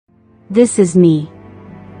This is me.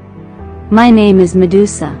 My name is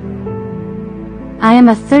Medusa. I am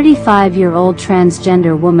a 35-year-old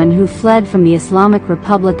transgender woman who fled from the Islamic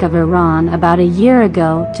Republic of Iran about a year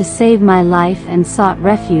ago to save my life and sought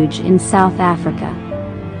refuge in South Africa.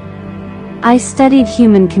 I studied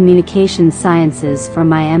human communication sciences for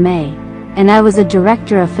my MA, and I was a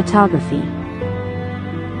director of photography.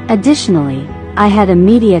 Additionally, I had a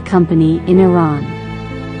media company in Iran.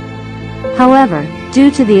 However, due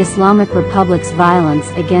to the Islamic Republic's violence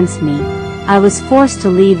against me, I was forced to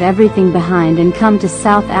leave everything behind and come to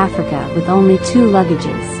South Africa with only 2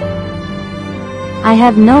 luggages. I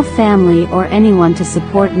have no family or anyone to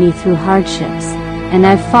support me through hardships, and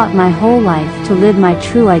I've fought my whole life to live my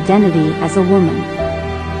true identity as a woman.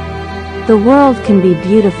 The world can be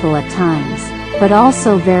beautiful at times, but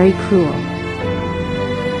also very cruel.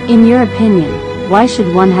 In your opinion, why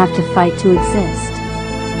should one have to fight to exist?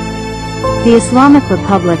 The Islamic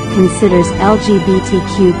Republic considers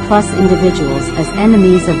LGBTQ+ individuals as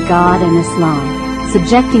enemies of God and Islam,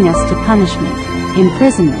 subjecting us to punishment,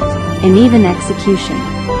 imprisonment, and even execution.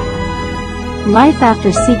 Life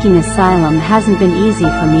after seeking asylum hasn't been easy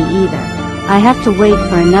for me either. I have to wait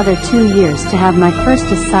for another 2 years to have my first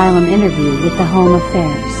asylum interview with the Home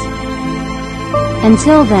Affairs.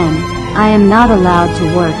 Until then, I am not allowed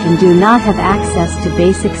to work and do not have access to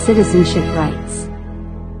basic citizenship rights.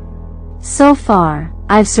 So far,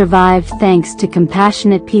 I've survived thanks to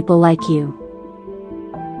compassionate people like you.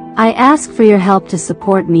 I ask for your help to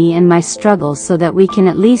support me in my struggles so that we can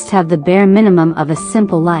at least have the bare minimum of a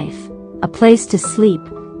simple life, a place to sleep,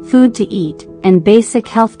 food to eat, and basic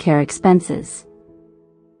healthcare expenses.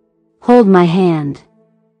 Hold my hand.